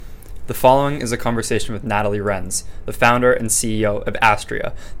The following is a conversation with Natalie Renz, the founder and CEO of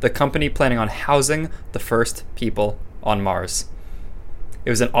Astria, the company planning on housing the first people on Mars. It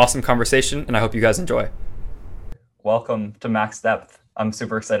was an awesome conversation, and I hope you guys enjoy. Welcome to Max Depth. I'm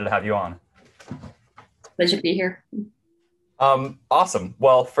super excited to have you on. Pleasure to be here. Awesome.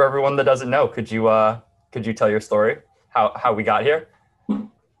 Well, for everyone that doesn't know, could you tell your story, how we got here?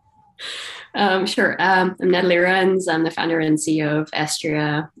 Sure. I'm Natalie Renz. I'm the founder and CEO of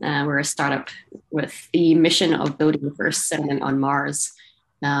Astria. We're a startup with the mission of building the first settlement on Mars.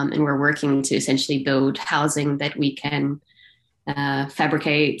 And we're working to essentially build housing that we can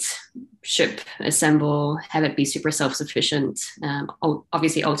fabricate, ship, assemble, have it be super self-sufficient.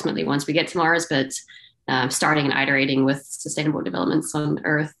 Obviously, ultimately, once we get to Mars, but starting and iterating with sustainable developments on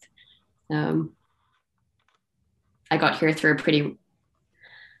Earth. I got here through a pretty,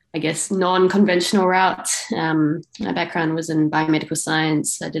 non-conventional route. My background was in biomedical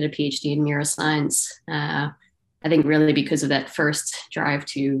science. I did a PhD in neuroscience. I think really because of that first drive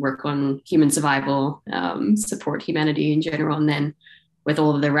to work on human survival, support humanity in general. And then with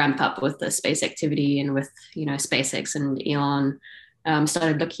all of the ramp up with the space activity and with, SpaceX and Elon,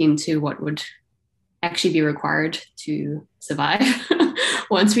 started looking into what would actually be required to survive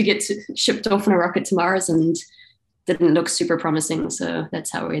once we get shipped off on a rocket to Mars, and didn't look super promising. So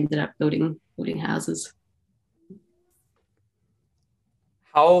that's how we ended up building houses.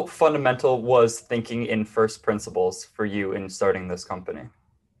 How fundamental was thinking in first principles for you in starting this company?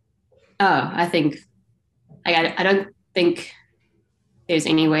 I don't think there's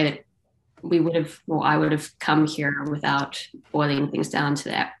any way that I would have come here without boiling things down to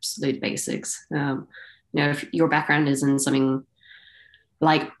the absolute basics. If your background is in something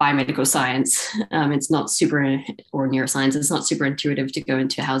like biomedical science, it's not super, or neuroscience, it's not super intuitive to go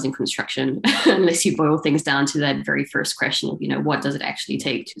into housing construction unless you boil things down to that very first question of, what does it actually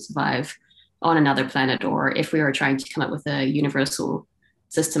take to survive on another planet? Or if we are trying to come up with a universal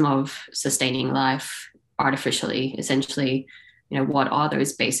system of sustaining life artificially, essentially, what are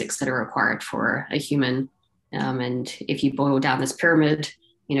those basics that are required for a human? And if you boil down this pyramid,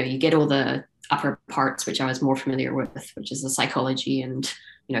 you get all the upper parts, which I was more familiar with, which is the psychology and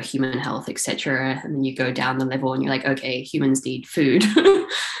human health, etc. And then you go down the level and you're like, okay, humans need food.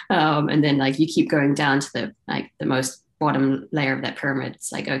 And then you keep going down to the most bottom layer of that pyramid.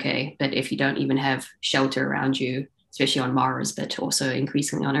 It's like, okay, but if you don't even have shelter around you, especially on Mars, but also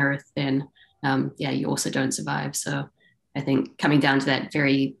increasingly on Earth, then you also don't survive. So I think coming down to that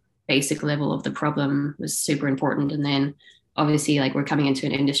very basic level of the problem was super important. And then obviously, we're coming into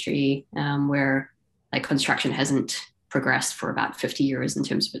an industry where construction hasn't progressed for about 50 years in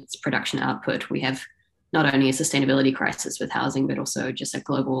terms of its production output. We have not only a sustainability crisis with housing, but also just a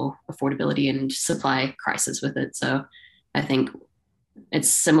global affordability and supply crisis with it. So I think it's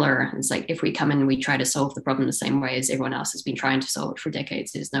similar. It's like if we come in and we try to solve the problem the same way as everyone else has been trying to solve it for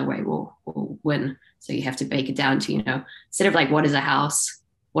decades, there's no way we'll win. So you have to bake it down to, instead of what is a house,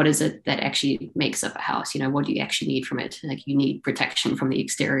 what is it that actually makes up a house? What do you actually need from it? You need protection from the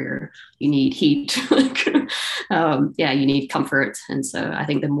exterior, you need heat, you need comfort. And so I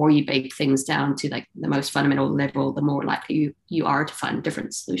think the more you bake things down to the most fundamental level, the more likely you are to find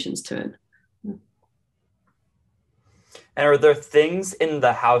different solutions to it. And are there things in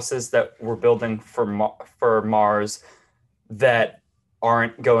the houses that we're building for Mars that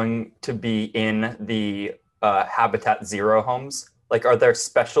aren't going to be in the Habitat Zero homes? Are there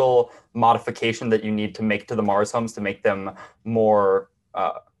special modification that you need to make to the Mars homes to make them more,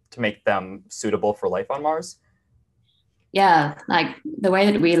 to make them suitable for life on Mars? Yeah, the way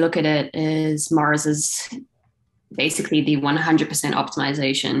that we look at it is Mars is basically the 100%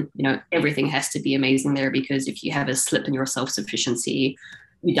 optimization. Everything has to be amazing there, because if you have a slip in your self-sufficiency,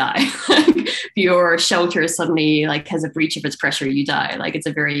 you die. If your shelter suddenly has a breach of its pressure, you die. It's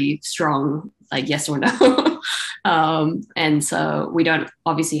a very strong yes or no. And so we don't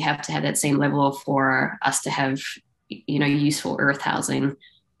obviously have to have that same level for us to have useful Earth housing.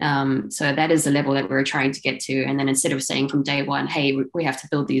 So that is the level that we're trying to get to. And then instead of saying from day one, hey, we have to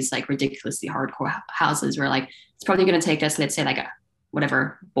build these ridiculously hardcore houses, we're it's probably going to take us, let's say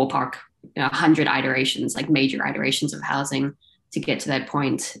whatever ballpark, 100 iterations, major iterations of housing to get to that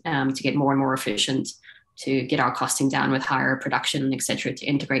point, to get more and more efficient, to get our costing down with higher production, et cetera, to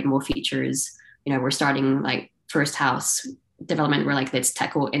integrate more features. We're starting first house development. We're let's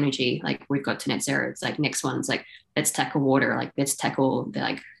tackle energy. We've got to net zero. It's next one's let's tackle water. Let's tackle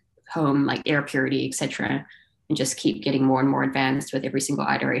the home, air purity, et cetera, and just keep getting more and more advanced with every single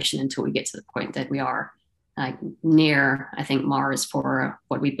iteration until we get to the point that we are near, I think, Mars for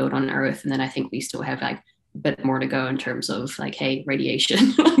what we build on Earth. And then I think we still have bit more to go in terms of like, hey,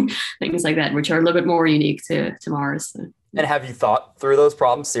 radiation, things like that, which are a little bit more unique to Mars. So. And have you thought through those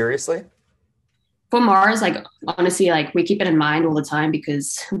problems seriously? For Mars, like honestly, like we keep it in mind all the time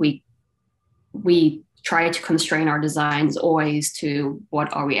because we try to constrain our designs always to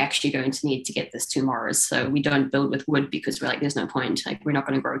what are we actually going to need to get this to Mars. So we don't build with wood because we're like, there's no point. Like we're not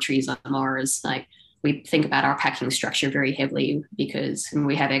going to grow trees on Mars. Like we think about our packing structure very heavily because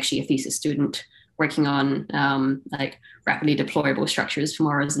we have actually a thesis student working on like rapidly deployable structures for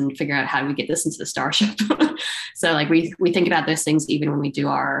Mars and figure out how do we get this into the Starship. So like we think about those things even when we do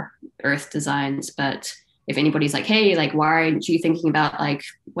our Earth designs, but if anybody's like, hey, like, why aren't you thinking about like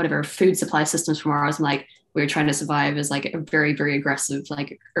whatever food supply systems from Mars? I'm like, we're trying to survive as like a very, very aggressive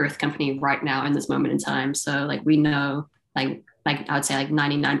like Earth company right now in this moment in time. So like we know like I would say like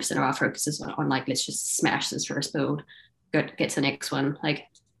 99% of our focus is on like, let's just smash this first build, get to the next one. Like,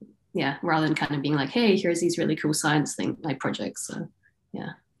 yeah, rather than kind of being like, hey, here's these really cool science thing like projects. So yeah.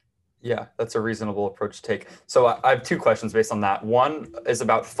 Yeah, that's a reasonable approach to take. So I have two questions based on that. One is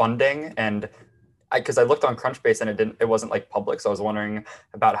about funding, and because I looked on Crunchbase and it wasn't like public, so I was wondering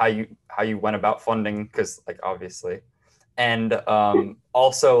about how you went about funding, because like obviously, and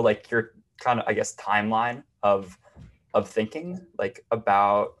also like your kind of, I guess, timeline of thinking like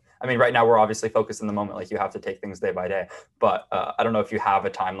about. I mean, right now we're obviously focused in the moment, like you have to take things day by day, but I don't know if you have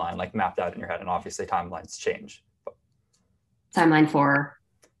a timeline like mapped out in your head, and obviously timelines change. Timeline for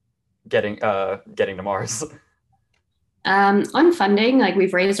getting to Mars. On funding, like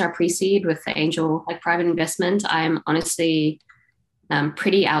we've raised our pre-seed with the angel like private investment. I'm honestly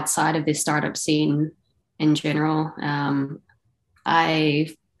pretty outside of the startup scene in general. I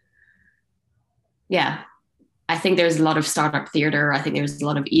think there's a lot of startup theater. I think there's a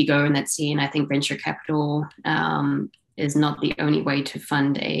lot of ego in that scene. I think venture capital is not the only way to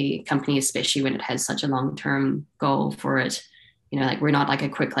fund a company, especially when it has such a long-term goal for it. You know, like we're not like a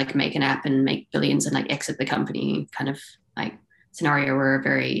quick like make an app and make billions and like exit the company kind of like scenario. We're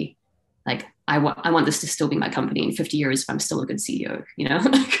very like I want this to still be my company in 50 years if I'm still a good CEO, you know.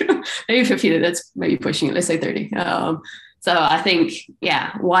 Maybe 50, that's maybe pushing it, let's say 30. So I think,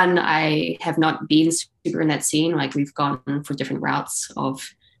 yeah, one, I have not been super in that scene. Like we've gone for different routes of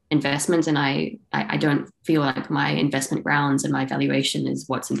investment, and I don't feel like my investment rounds and my valuation is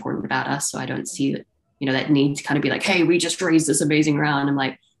what's important about us. So I don't see that need to kind of be like, hey, we just raised this amazing round. I'm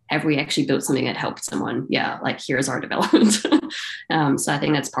like, have we actually built something that helped someone? Yeah, like here's our development. So I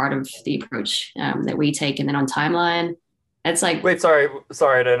think that's part of the approach that we take. And then on timeline, it's like, wait, sorry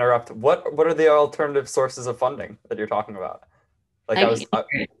to interrupt. What are the alternative sources of funding that you're talking about?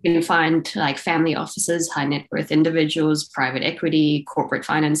 You can find like family offices, high net worth individuals, private equity, corporate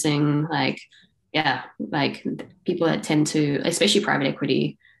financing, like people that tend to, especially private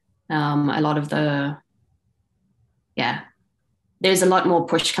equity, a lot of there's a lot more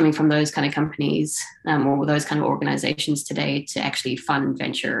push coming from those kind of companies or those kind of organizations today to actually fund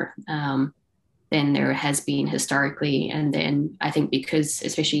venture than there has been historically. And then I think because,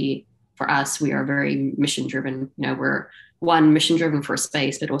 especially for us, we are very mission driven. We're mission driven for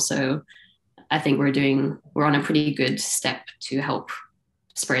space, but also I think we're on a pretty good step to help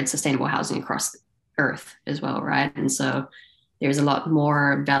spread sustainable housing across Earth as well, right? And so there's a lot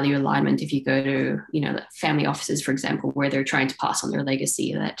more value alignment if you go to, family offices, for example, where they're trying to pass on their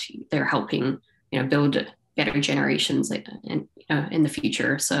legacy, that they're helping, build better generations in the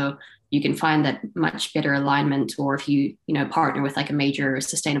future. So you can find that much better alignment, or if you, partner with like a major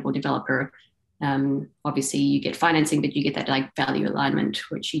sustainable developer, obviously you get financing, but you get that like value alignment,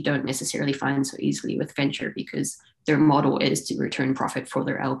 which you don't necessarily find so easily with venture because their model is to return profit for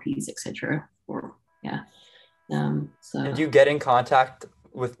their LPs, etc. So did you get in contact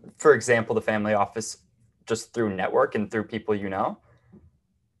with, for example, the family office just through network and through people you know?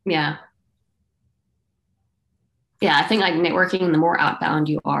 Yeah, I think like networking, the more outbound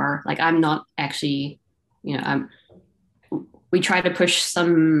you are, like I'm not actually, we try to push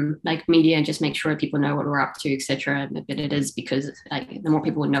some like media and just make sure people know what we're up to, etc. But it is because like the more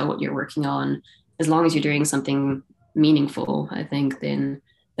people know what you're working on, as long as you're doing something meaningful, I think then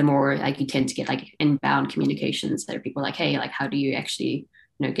the more like you tend to get like inbound communications that are people like, hey, like how do you actually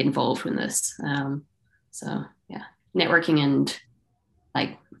get involved in this? So yeah, networking and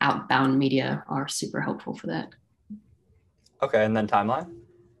like outbound media are super helpful for that. Okay, and then timeline?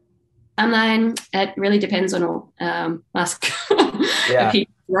 It really depends on Musk. Yeah. If he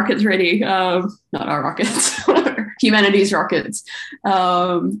rockets ready, not our rockets, humanity's rockets.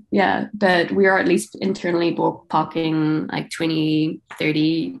 But we are at least internally ballparking like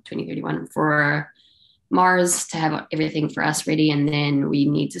 2030, 2031 for Mars to have everything for us ready, and then we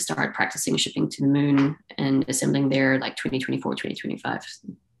need to start practicing shipping to the moon and assembling there like 2024, 2025.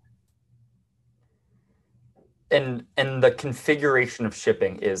 And the configuration of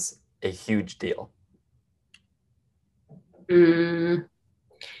shipping is a huge deal.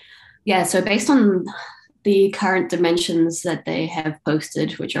 Yeah, so based on the current dimensions that they have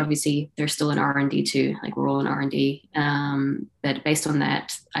posted, which obviously they're still in R&D too, like we're all in R&D, but based on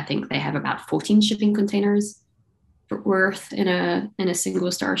that, I think they have about 14 shipping containers worth in a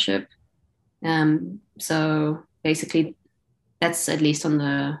single starship. So basically, that's at least on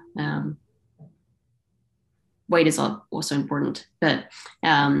the weight is also important. But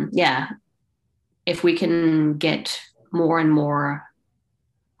yeah, if we can get more and more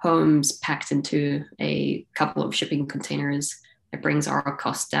homes packed into a couple of shipping containers, it brings our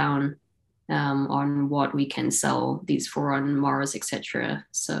cost down on what we can sell these for on Mars, etc.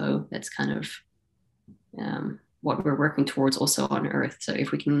 So that's kind of what we're working towards also on Earth. So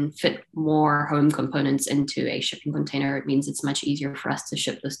if we can fit more home components into a shipping container, it means it's much easier for us to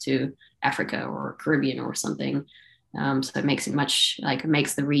ship this to Africa or Caribbean or something. So it makes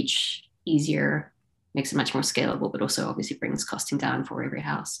the reach easier, makes it much more scalable, but also obviously brings costing down for every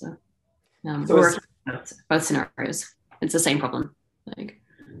house. So, So both scenarios. It's the same problem.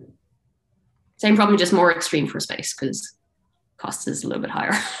 Same problem, just more extreme for space because cost is a little bit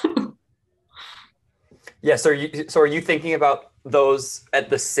higher. Yeah, so are you thinking about those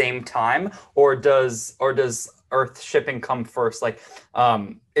at the same time, or does Earth shipping come first? Like,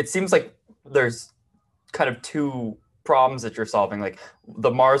 it seems like there's kind of two problems that you're solving. Like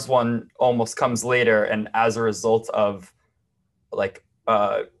the Mars one almost comes later, and as a result of like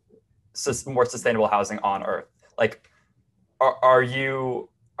more sustainable housing on Earth. Like, are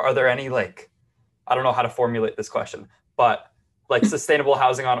there any like, I don't know how to formulate this question, but like sustainable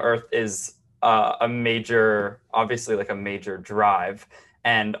housing on Earth is obviously like a major drive.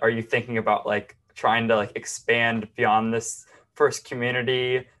 And are you thinking about like trying to like expand beyond this first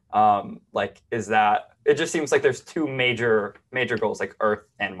community? Like, is that, it just seems like there's two major goals, like Earth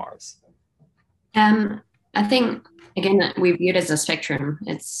and Mars. I think, again, we view it as a spectrum.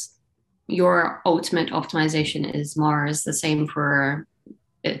 It's your ultimate optimization is Mars, the same for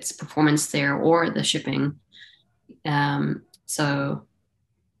its performance there or the shipping. So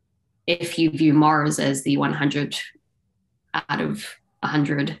if you view Mars as the 100 out of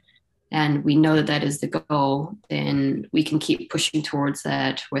 100, and we know that that is the goal, then we can keep pushing towards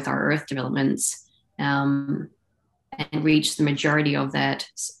that with our Earth developments and reach the majority of that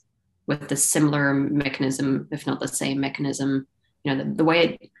with the similar mechanism, if not the same mechanism. You know, the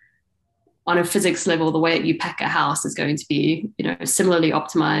way on a physics level, the way that you pack a house is going to be, you know, similarly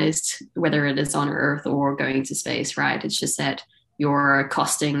optimized, whether it is on Earth or going to space, right? It's just that your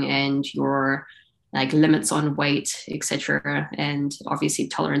costing and your like limits on weight, etc., and obviously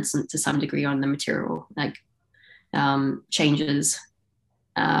tolerance to some degree on the material, like changes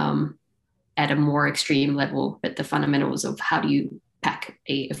at a more extreme level. But the fundamentals of how do you pack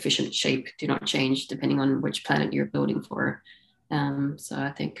a efficient shape do not change depending on which planet you're building for. So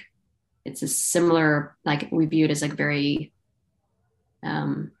I think it's a similar, like we view it as like very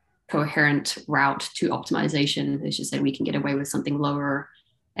coherent route to optimization. It's just that we can get away with something lower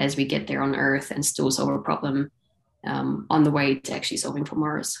as we get there on Earth and still solve a problem on the way to actually solving for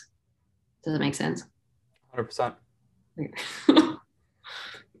Mars. Does that make sense? 100%.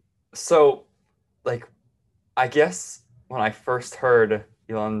 So, like, I guess when I first heard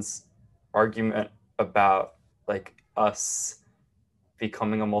Elon's argument about like us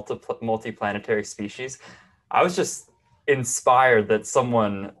becoming a multi-planetary species, I was just inspired that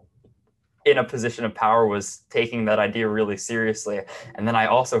someone in a position of power was taking that idea really seriously. And then I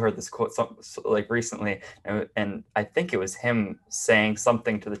also heard this quote like recently, and I think it was him saying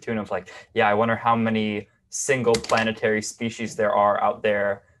something to the tune of like, yeah, I wonder how many single planetary species there are out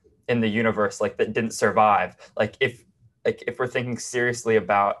there in the universe like that didn't survive. Like if we're thinking seriously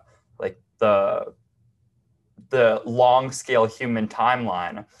about like the long scale human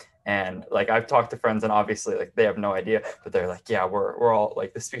timeline, and like I've talked to friends and obviously like they have no idea, but they're like, yeah, we're all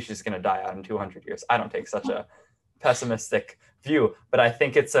like the species is going to die out in 200 years. I don't take such a pessimistic view, but I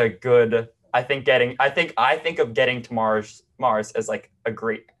think it's a good, I think of getting to Mars as like a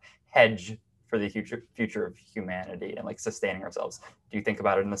great hedge for the future of humanity and like sustaining ourselves. Do you think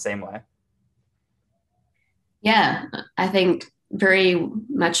about it in the same way? Yeah, I think very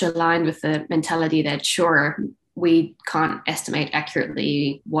much aligned with the mentality that sure, we can't estimate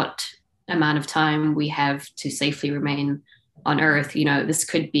accurately what amount of time we have to safely remain on Earth. This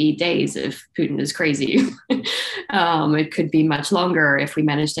could be days if Putin is crazy. It could be much longer if we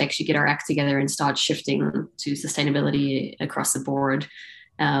manage to actually get our act together and start shifting to sustainability across the board.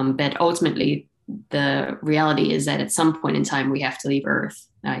 But ultimately, the reality is that at some point in time, we have to leave Earth.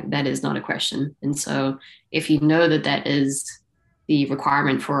 That is not a question. And so if you know that that is the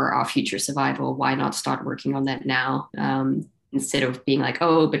requirement for our future survival, why not start working on that now? Instead of being like,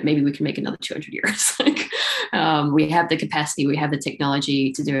 oh, but maybe we can make another 200 years. We have the capacity, we have the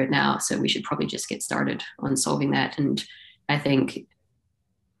technology to do it now. So we should probably just get started on solving that. And I think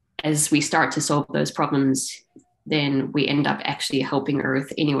as we start to solve those problems, then we end up actually helping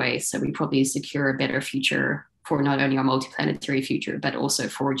Earth anyway. So we probably secure a better future for not only our multiplanetary future, but also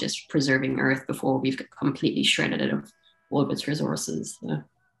for just preserving Earth before we've completely shredded it of all of its resources. So.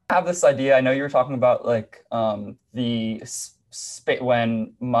 I have this idea. I know you were talking about like the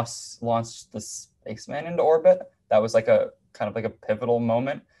when Musk launched the spaceman into orbit. That was like a kind of like a pivotal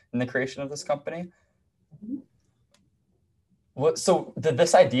moment in the creation of this company. So did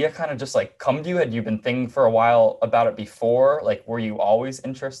this idea kind of just like come to you? Had you been thinking for a while about it before? Like, were you always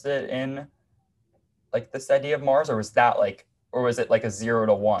interested in like this idea of Mars, or was it like a 0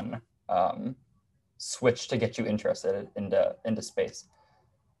 to 1 switch to get you interested into space?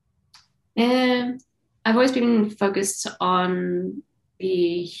 And I've always been focused on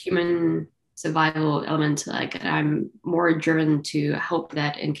the human survival element. Like, I'm more driven to help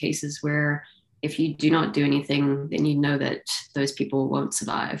that in cases where if you do not do anything, then you know that those people won't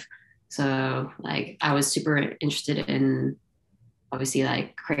survive. So, like, I was super interested in obviously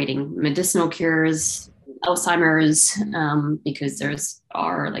like creating medicinal cures, Alzheimer's, because there's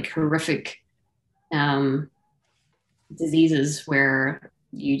are like horrific diseases where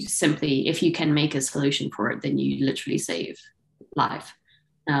you simply, if you can make a solution for it, then you literally save life.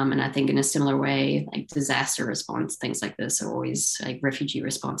 And I think in a similar way, like disaster response, things like this are always like refugee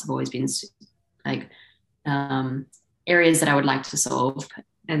response have always been like areas that I would like to solve.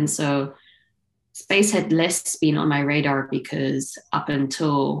 And so space had less been on my radar because up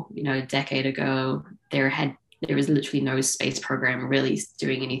until, a decade ago, there was literally no space program really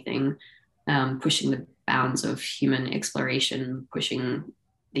doing anything, pushing the bounds of human exploration, pushing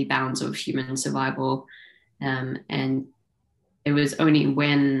the bounds of human survival. And it was only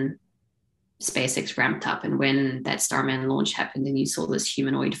when SpaceX ramped up and when that Starman launch happened and you saw this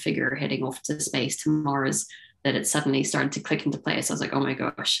humanoid figure heading off to space to Mars that it suddenly started to click into place. I was like, oh my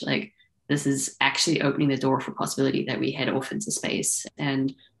gosh, like this is actually opening the door for possibility that we head off into space.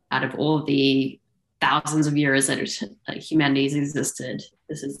 And out of all of the thousands of years that humanity has existed,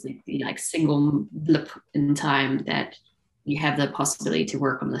 this is the like single blip in time that you have the possibility to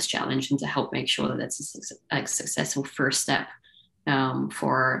work on this challenge and to help make sure that that's a successful first step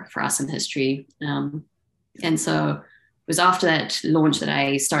for us in history. And so it was after that launch that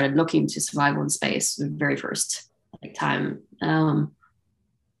I started looking to survival in space, the very first time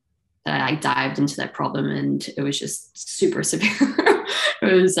that I dived into that problem, and it was just super severe.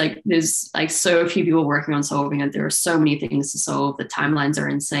 It was like there's like so few people working on solving it. There are so many things to solve. The timelines are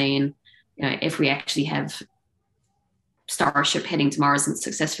insane. If we actually have Starship heading to Mars and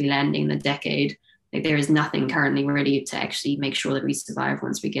successfully landing in a decade, like there is nothing currently ready to actually make sure that we survive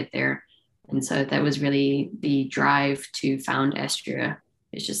once we get there. And so that was really the drive to found Astria.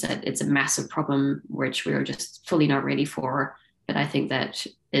 It's just that it's a massive problem which we are just fully not ready for. But I think that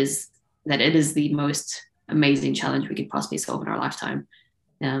it is the most amazing challenge we could possibly solve in our lifetime.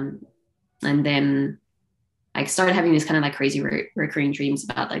 And then I started having these kind of like crazy recurring dreams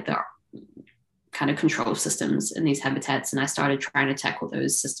about like the kind of control systems in these habitats. And I started trying to tackle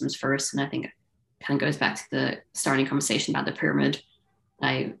those systems first. And I think it kind of goes back to the starting conversation about the pyramid.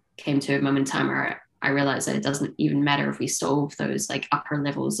 I came to a moment in time where I realized that it doesn't even matter if we solve those like upper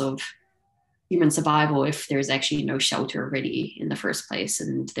levels of human survival if there's actually no shelter ready in the first place.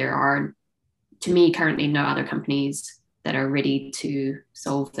 And there are, to me, currently no other companies that are ready to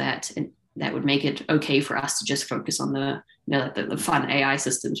solve that, and that would make it okay for us to just focus on the fun AI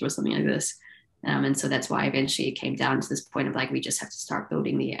systems or something like this. And so that's why eventually it came down to this point of like, we just have to start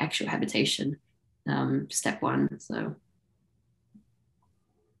building the actual habitation, step one. So.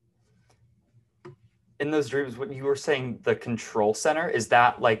 In those dreams, when you were saying the control center, is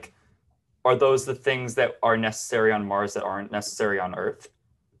that like, are those the things that are necessary on Mars that aren't necessary on Earth?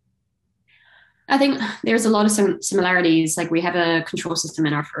 I think there's a lot of similarities. Like we have a control system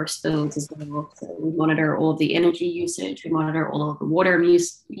in our first builds as well. So we monitor all of the energy usage. We monitor all of the water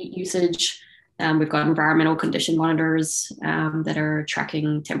usage. We've got environmental condition monitors that are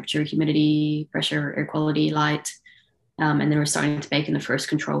tracking temperature, humidity, pressure, air quality, light. And then we're starting to bake in the first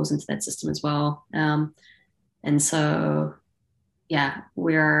controls into that system as well. And so yeah,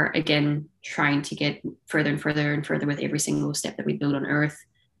 we're again trying to get further and further and further with every single step that we build on Earth.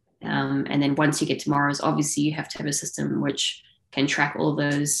 And then once you get to Mars, obviously you have to have a system which can track all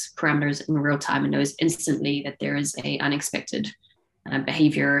those parameters in real time and knows instantly that there is a unexpected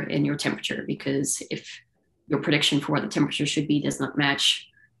behavior in your temperature. Because if your prediction for what the temperature should be does not match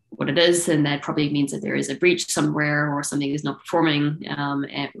what it is, then that probably means that there is a breach somewhere or something is not performing,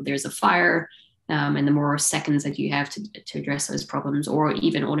 and there's a fire. And the more seconds that you have to address those problems or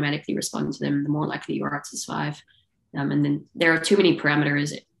even automatically respond to them, the more likely you are to survive. And then there are too many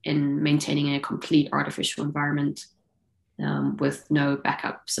parameters in maintaining a complete artificial environment with no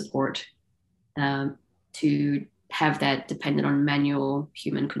backup support to have that dependent on manual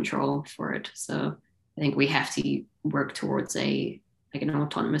human control for it. So I think we have to work towards an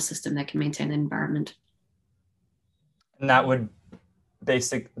autonomous system that can maintain the environment. And that would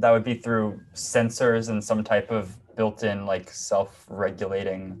be through sensors and some type of built-in like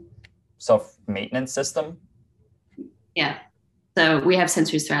self-regulating, self-maintenance system. Yeah. So we have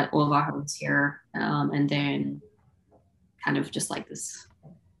sensors throughout all of our homes here, and then kind of just like this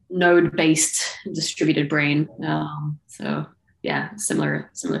node-based distributed brain. So yeah, similar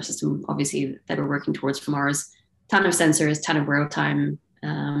system, obviously, that we're working towards for Mars. Ton of sensors, ton of real-time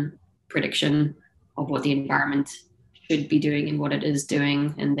prediction of what the environment should be doing and what it is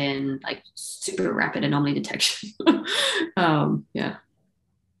doing, and then like super rapid anomaly detection. Yeah.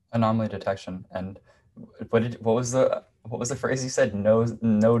 Anomaly detection. And what was the phrase you said?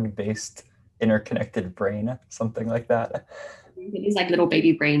 Node-based interconnected brain, something like that. These like little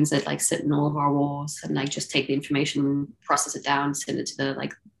baby brains that like sit in all of our walls and like just take the information, process it down, send it to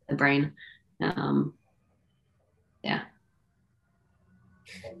the brain. Yeah.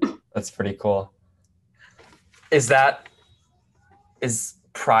 That's pretty cool. Is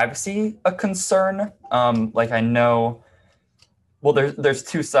privacy a concern? Like I know, well, there's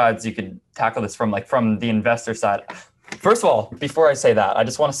two sides you could tackle this from, like from the investor side. First of all, before I say that, I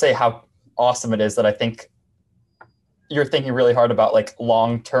just want to say how awesome it is that I think you're thinking really hard about like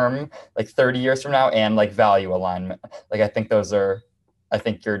long-term, like 30 years from now, and like value alignment. Like I think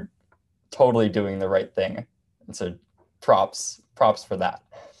you're totally doing the right thing. And so props for that.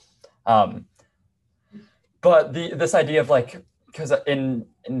 But this idea of like, because in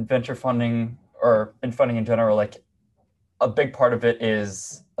venture funding or in funding in general, like a big part of it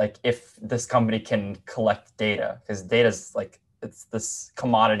is like if this company can collect data, because data is like, it's this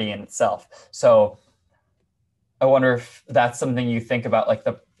commodity in itself. So I wonder if that's something you think about, like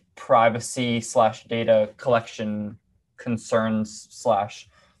the privacy / data collection concerns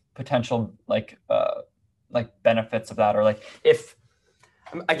 / potential like benefits of that, or like if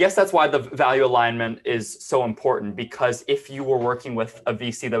I guess that's why the value alignment is so important, because if you were working with a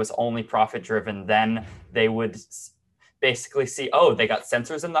VC that was only profit driven, then they would basically see, oh, they got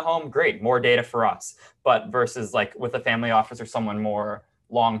sensors in the home, great, more data for us. But versus like with a family office or someone more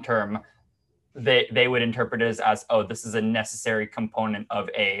long term, they would interpret it as, oh, this is a necessary component of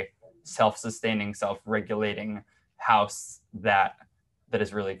a self-sustaining, self-regulating house that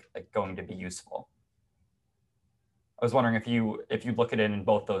is really like going to be useful. I was wondering if you look at it in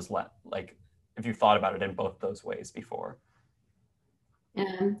both those like if you thought about it in both those ways before.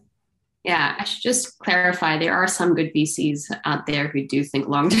 Yeah, I should just clarify, there are some good VCs out there who do think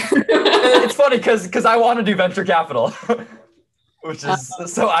long term. It's funny because I want to do venture capital. Which is,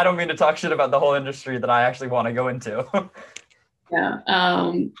 so I don't mean to talk shit about the whole industry that I actually want to go into. Yeah.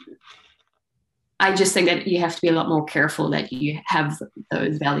 I just think that you have to be a lot more careful that you have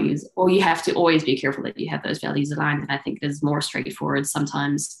those values, or you have to always be careful that you have those values aligned. And I think it is more straightforward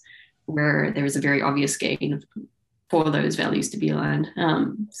sometimes where there is a very obvious gain for those values to be aligned.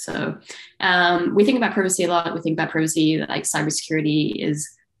 We think about privacy a lot. We think about privacy, like cybersecurity is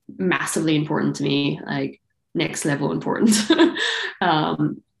massively important to me. Like, next level important.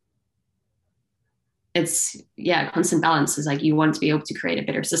 It's constant balance is like you want to be able to create a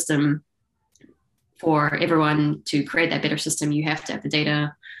better system for everyone. To create that better system, you have to have the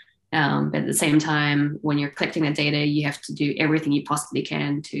data, but at the same time, when you're collecting that data, you have to do everything you possibly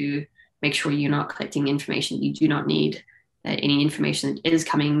can to make sure you're not collecting information you do not need, that any information that is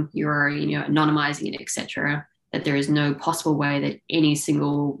coming, you're anonymizing it, etc., that there is no possible way that any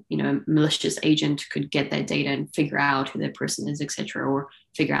single, malicious agent could get that data and figure out who that person is, etc., or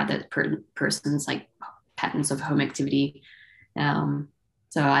figure out that person's like patterns of home activity.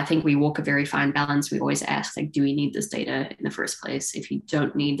 So I think we walk a very fine balance. We always ask, like, do we need this data in the first place? If you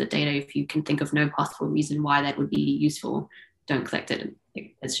don't need the data, if you can think of no possible reason why that would be useful, don't collect it.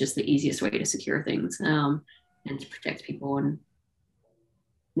 It's just the easiest way to secure things and to protect people. And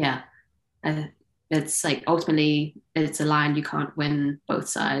it's like ultimately it's a line you can't win both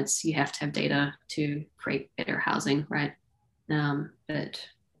sides. You have to have data to create better housing, right? But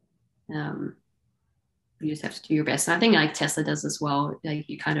you just have to do your best. And I think like Tesla does as well. Like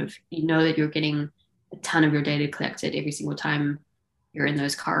you kind of you know that you're getting a ton of your data collected every single time you're in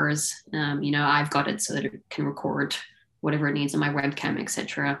those cars. I've got it so that it can record whatever it needs on my webcam,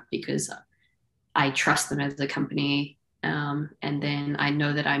 etc. Because I trust them as a company. And then I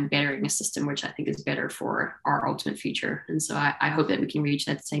know that I'm bettering a system which I think is better for our ultimate future. And so I hope that we can reach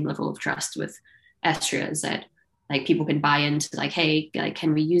that same level of trust with Astria, is that like people can buy into like, hey, like,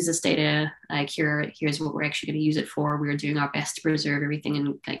 can we use this data? Like here's what we're actually going to use it for. We're doing our best to preserve everything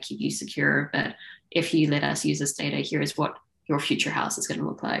and like keep you secure. But if you let us use this data, here's what your future house is going to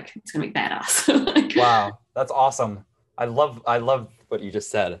look like. It's going to be badass. Wow, that's awesome. I love what you just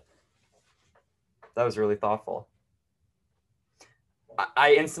said. That was really thoughtful.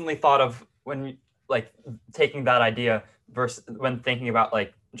 I instantly thought of when like taking that idea versus when thinking about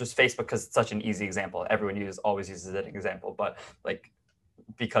like just Facebook, because it's such an easy example. Everyone always uses it as an example, but like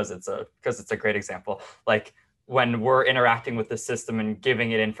because it's a great example. Like when we're interacting with the system and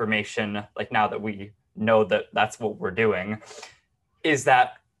giving it information, like now that we know that that's what we're doing, is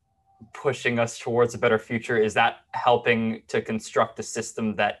that pushing us towards a better future? Is that helping to construct a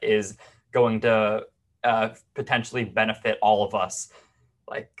system that is going to potentially benefit all of us?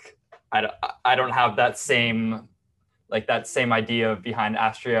 Like I don't have that same idea behind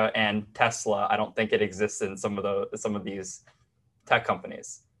Astria and Tesla. I don't think it exists in some of these tech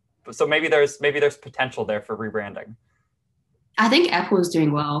companies. So maybe there's potential there for rebranding. I think Apple is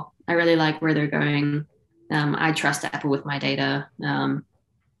doing well. I really like where they're going. I trust Apple with my data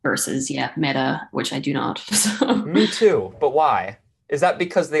versus Meta, which I do not. So. Me too, but why? Is that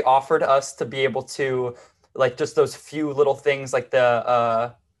because they offered us to be able to like just those few little things like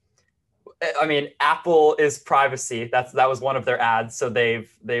the I mean, Apple is privacy. That was one of their ads, so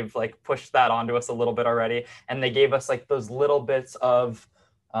they've like pushed that onto us a little bit already, and they gave us like those little bits of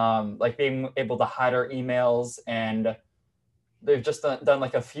like being able to hide our emails, and they've just done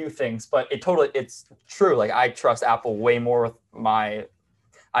like a few things. But it's true. Like I trust Apple way more with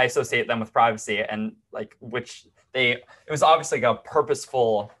I associate them with privacy, and like it was obviously like a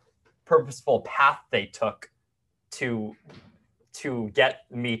purposeful path they took to get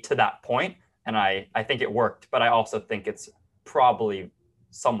me to that point, and I think it worked, but I also think it's probably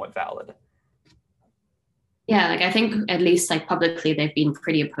somewhat valid. Yeah, like I think at least like publicly they've been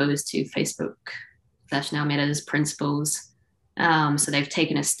pretty opposed to Facebook / now Meta's principles. So they've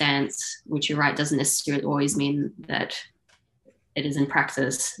taken a stance, which you're right doesn't necessarily always mean that it is in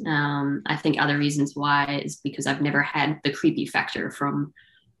practice. I think other reasons why is because I've never had the creepy factor from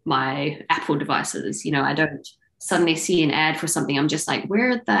my Apple devices. I don't suddenly see an ad for something. I'm just like,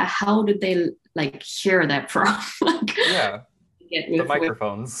 where the hell did they like hear that from? Like, yeah, the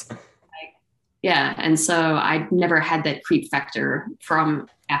microphones. Yeah, and so I never had that creep factor from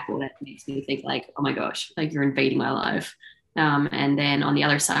Apple that makes me think like, oh my gosh, like you're invading my life. And then on the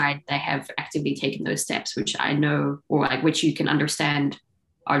other side, they have actively taken those steps, which I know, or like which you can understand,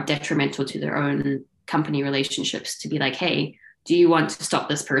 are detrimental to their own company relationships. To be like, hey, do you want to stop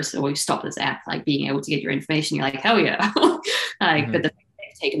this person or stop this app? Like being able to get your information, you're like, hell yeah. Like, but they've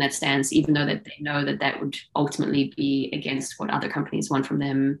taken that stance, even though that they know that would ultimately be against what other companies want from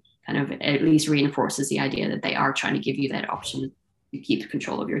them. Kind of at least reinforces the idea that they are trying to give you that option to keep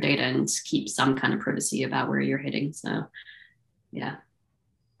control of your data and keep some kind of privacy about where you're heading. So yeah,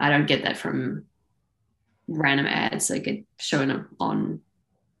 I don't get that from random ads that get shown on.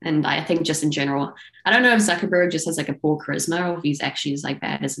 And I think just in general, I don't know if Zuckerberg just has like a poor charisma or if he's actually as like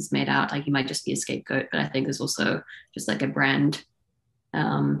bad as it's made out. Like he might just be a scapegoat, but I think there's also just like a brand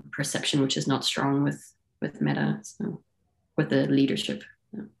perception which is not strong with Meta, so with the leadership.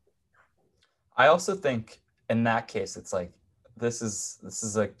 Yeah. I also think in that case, it's like this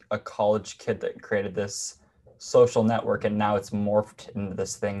is a college kid that created this social network, and now it's morphed into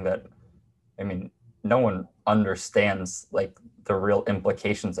this thing that, I mean, no one understands like the real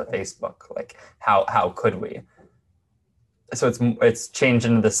implications of Facebook. Like how could we? So it's changed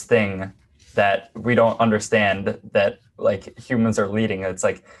into this thing that we don't understand, that like humans are leading. It's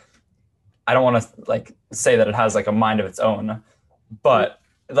like, I don't want to like say that it has like a mind of its own, but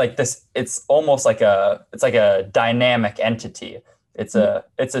like this, it's almost like it's like a dynamic entity. It's a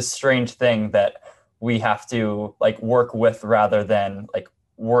strange thing that we have to like work with rather than like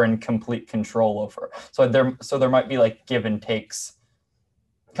we're in complete control over. So there might be like give and takes,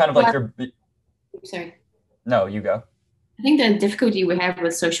 kind of like your. Sorry. No, you go. I think the difficulty we have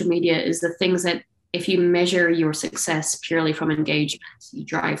with social media is the things that if you measure your success purely from engagement, you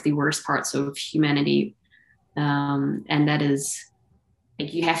drive the worst parts of humanity. And that is,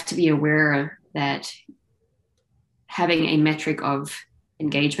 like, you have to be aware that having a metric of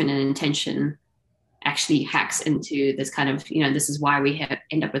engagement and intention actually hacks into this kind of, this is why we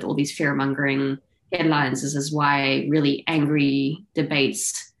end up with all these fear-mongering headlines. This is why really angry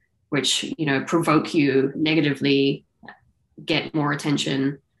debates, which, provoke you negatively, get more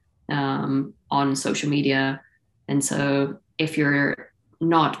attention on social media. And so if you're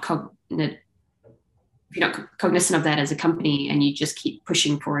not cognizant of that as a company, and you just keep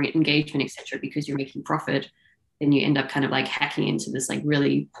pushing for engagement, etc., because you're making profit, then you end up kind of like hacking into this like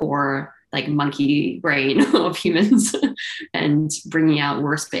really poor like monkey brain of humans and bringing out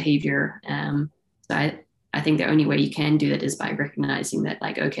worse behavior. So I think the only way you can do that is by recognizing that,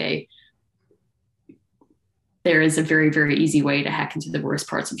 like, okay, there is a very, very easy way to hack into the worst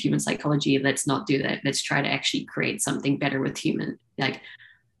parts of human psychology. Let's not do that. Let's try to actually create something better with human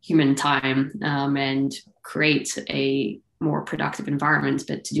time, and create a more productive environment.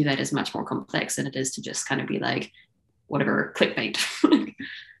 But to do that is much more complex than it is to just kind of be like, whatever, clickbait.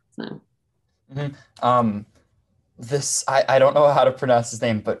 So. Mm-hmm. I don't know how to pronounce his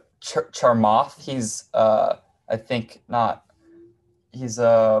name, but Charmoff, he's I think not. He's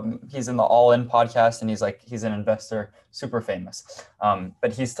in the All In podcast, and he's an investor, super famous.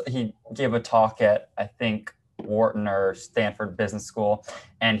 But he gave a talk at, I think, Wharton or Stanford Business School,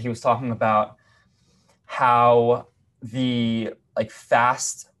 and he was talking about how the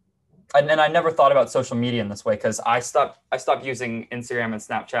fast, and I never thought about social media in this way, because I stopped using Instagram and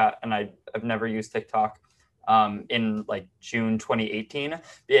Snapchat, and I've never used TikTok in like June 2018,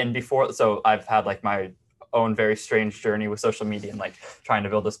 and before, so I've had like my own very strange journey with social media, and like trying to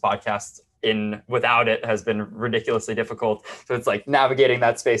build this podcast without it has been ridiculously difficult. So it's like navigating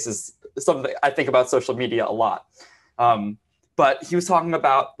that space is something I think about social media a lot. But he was talking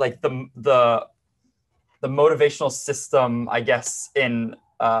about like the motivational system, I guess, in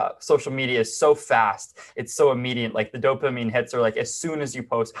social media is so fast. It's so immediate. Like the dopamine hits are like, as soon as you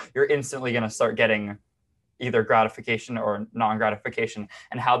post, you're instantly going to start getting either gratification or non-gratification,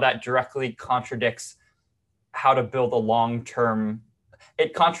 and how that directly contradicts how to build a long-term,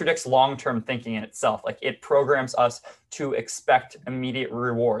 it contradicts long-term thinking in itself. Like it programs us to expect immediate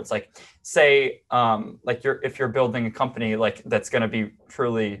rewards. Like say, if you're building a company like that's going to be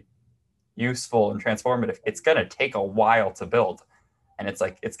truly useful and transformative, it's going to take a while to build. And it's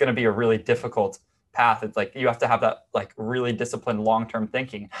going to be a really difficult path. It's like you have to have that like really disciplined long-term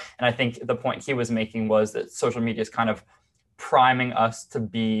thinking. And I think the point he was making was that social media is kind of priming us to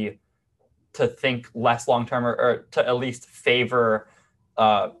think less long-term, or to at least favor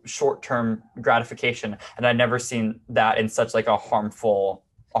short-term gratification. And I've never seen that in such like a harmful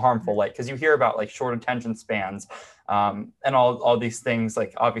light, because you hear about like short attention spans and all these things.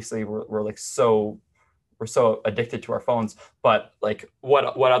 Like obviously we're so addicted to our phones, but like what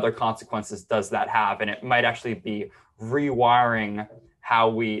other consequences does that have? And it might actually be rewiring how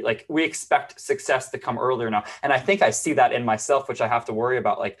we expect success to come earlier now. And I think I see that in myself, which I have to worry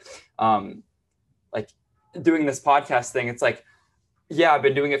about, like doing this podcast thing. It's like, yeah, I've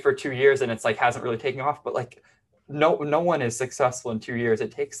been doing it for 2 years and it's like hasn't really taken off, but like no one is successful in 2 years.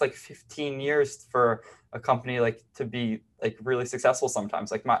 It takes like 15 years for a company like to be like really successful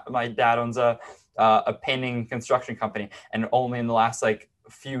sometimes. Like my dad owns a painting construction company, and only in the last like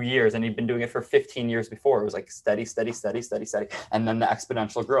few years, and he'd been doing it for 15 years before, it was like steady, and then the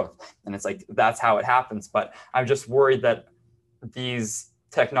exponential growth. And it's like, that's how it happens. But I'm just worried that these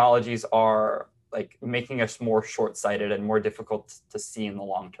technologies are like making us more short-sighted and more difficult to see in the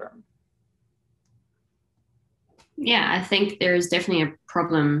long term. Yeah, I think there's definitely a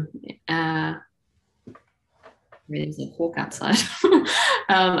problem. There's a hawk outside.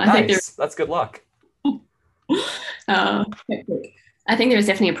 I think that's good luck. I think there's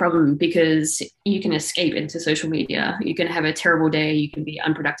definitely a problem, because you can escape into social media. You can have a terrible day. You can be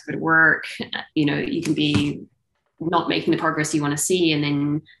unproductive at work. You can be not making the progress you want to see, and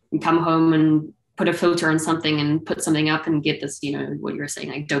then you come home and put a filter on something and put something up and get this, what you were saying,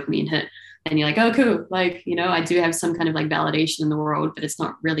 like dopamine hit. And you're like, oh, cool. Like, I do have some kind of like validation in the world, but it's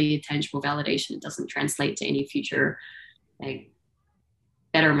not really tangible validation. It doesn't translate to any future like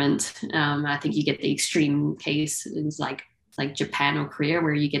betterment. I think you get the extreme case. It's like Japan or Korea,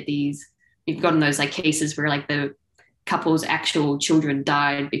 where you get you've gotten those like cases where like the couple's actual children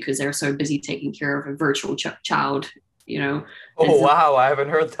died because they're so busy taking care of a virtual child, Oh, wow. I haven't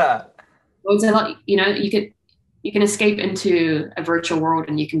heard that. Well, it's a lot, you can escape into a virtual world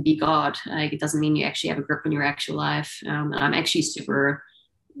and you can be God. Like, it doesn't mean you actually have a grip on your actual life. And I'm actually super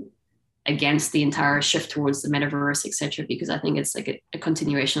against the entire shift towards the metaverse, etc., because I think it's like a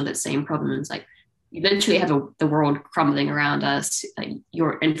continuation of that same problem. It's like you literally have the world crumbling around us. Like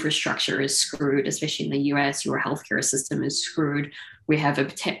your infrastructure is screwed, especially in the US. Your healthcare system is screwed. We have a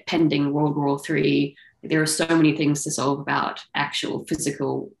pending World War III. There are so many things to solve about actual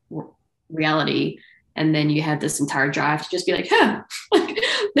physical reality. And then you have this entire drive to just be like, huh,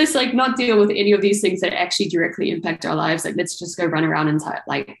 let's like not deal with any of these things that actually directly impact our lives. Like, let's just go run around inside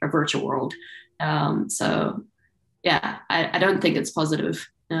like a virtual world. So yeah, I don't think it's positive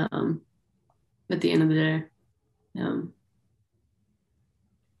at the end of the day.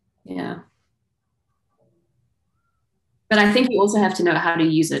 Yeah. But I think you also have to know how to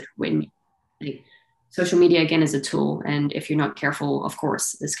use it when like, social media again is a tool. And if you're not careful, of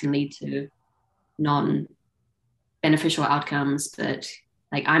course, this can lead to non beneficial outcomes. But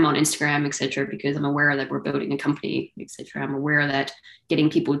like I'm on Instagram, etc., because I'm aware that we're building a company, etc. I'm aware that getting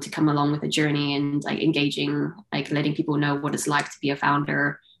people to come along with a journey and like engaging, like letting people know what it's like to be a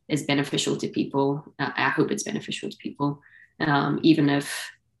founder is beneficial to people. I hope it's beneficial to people, even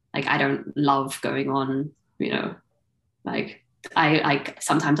if like I don't love going on, like I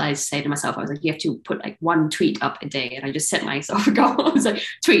sometimes I say to myself, I was like, you have to put like one tweet up a day, and I just set myself a goal. I was like,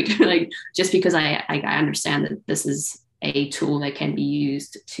 tweet, like just because I understand that this is a tool that can be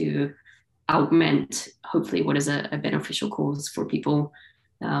used to augment hopefully what is a beneficial cause for people.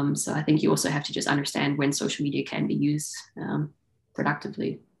 So I think you also have to just understand when social media can be used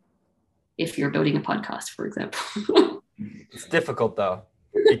productively. If you're building a podcast, for example. It's difficult though,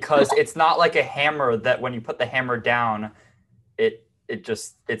 because it's not like a hammer that when you put the hammer down,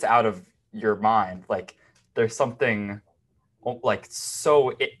 it's out of your mind. Like there's something like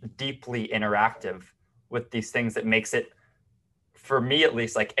so deeply interactive with these things that makes it, for me at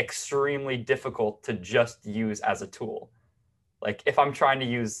least, like extremely difficult to just use as a tool. Like if I'm trying to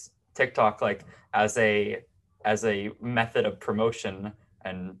use TikTok like as a method of promotion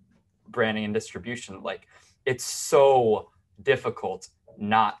and branding and distribution, like it's so difficult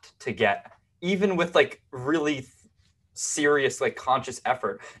not to get, even with like really serious like conscious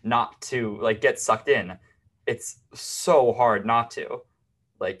effort, not to like get sucked in. It's so hard not to,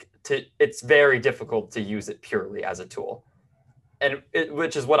 it's very difficult to use it purely as a tool, and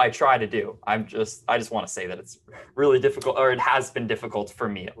which is what I try to do. I just want to say that it's really difficult, or it has been difficult for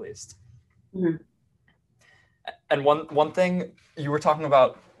me at least. Mm-hmm. And one thing you were talking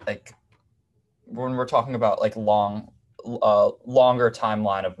about, like when we're talking about like longer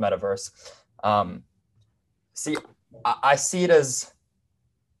timeline of metaverse, see, I see it as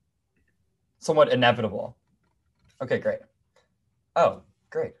somewhat inevitable. Okay, great. Oh,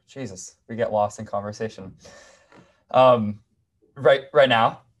 great. Jesus, we get lost in conversation. Right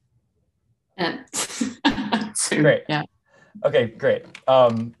now. Soon. Great. Yeah. Okay, great.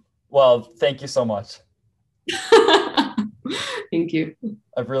 Well, thank you so much. Thank you.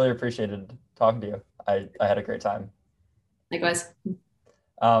 I've really appreciated talking to you. I had a great time. Likewise.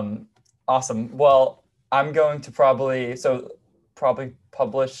 Awesome. Well, I'm going to probably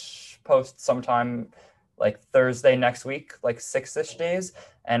post sometime like Thursday next week, like 6-ish days,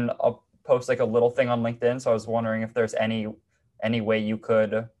 and I'll post like a little thing on LinkedIn. So I was wondering if there's any way you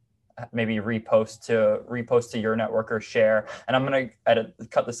could maybe repost to your network or share. And I'm gonna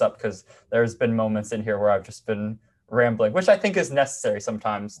cut this up because there's been moments in here where I've just been rambling, which I think is necessary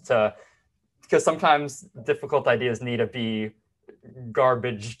sometimes because sometimes difficult ideas need to be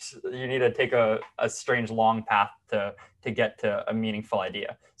garbaged. You need to take a strange long path to get to a meaningful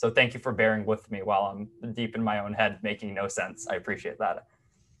idea. So thank you for bearing with me while I'm deep in my own head making no sense. I appreciate that.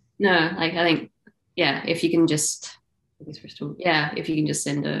 No, like I think, yeah, if you can just, I guess we're still, yeah, if you can just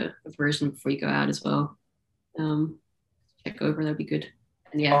send a version before you go out as well, check over, that'd be good.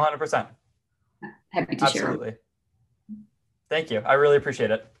 And yeah, 100%. Happy to share. Absolutely. Thank you. I really appreciate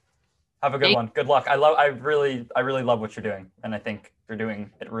it. Have a good one. Good luck. I really love what you're doing, and I think you're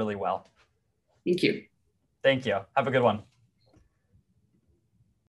doing it really well. Thank you. Thank you. Have a good one.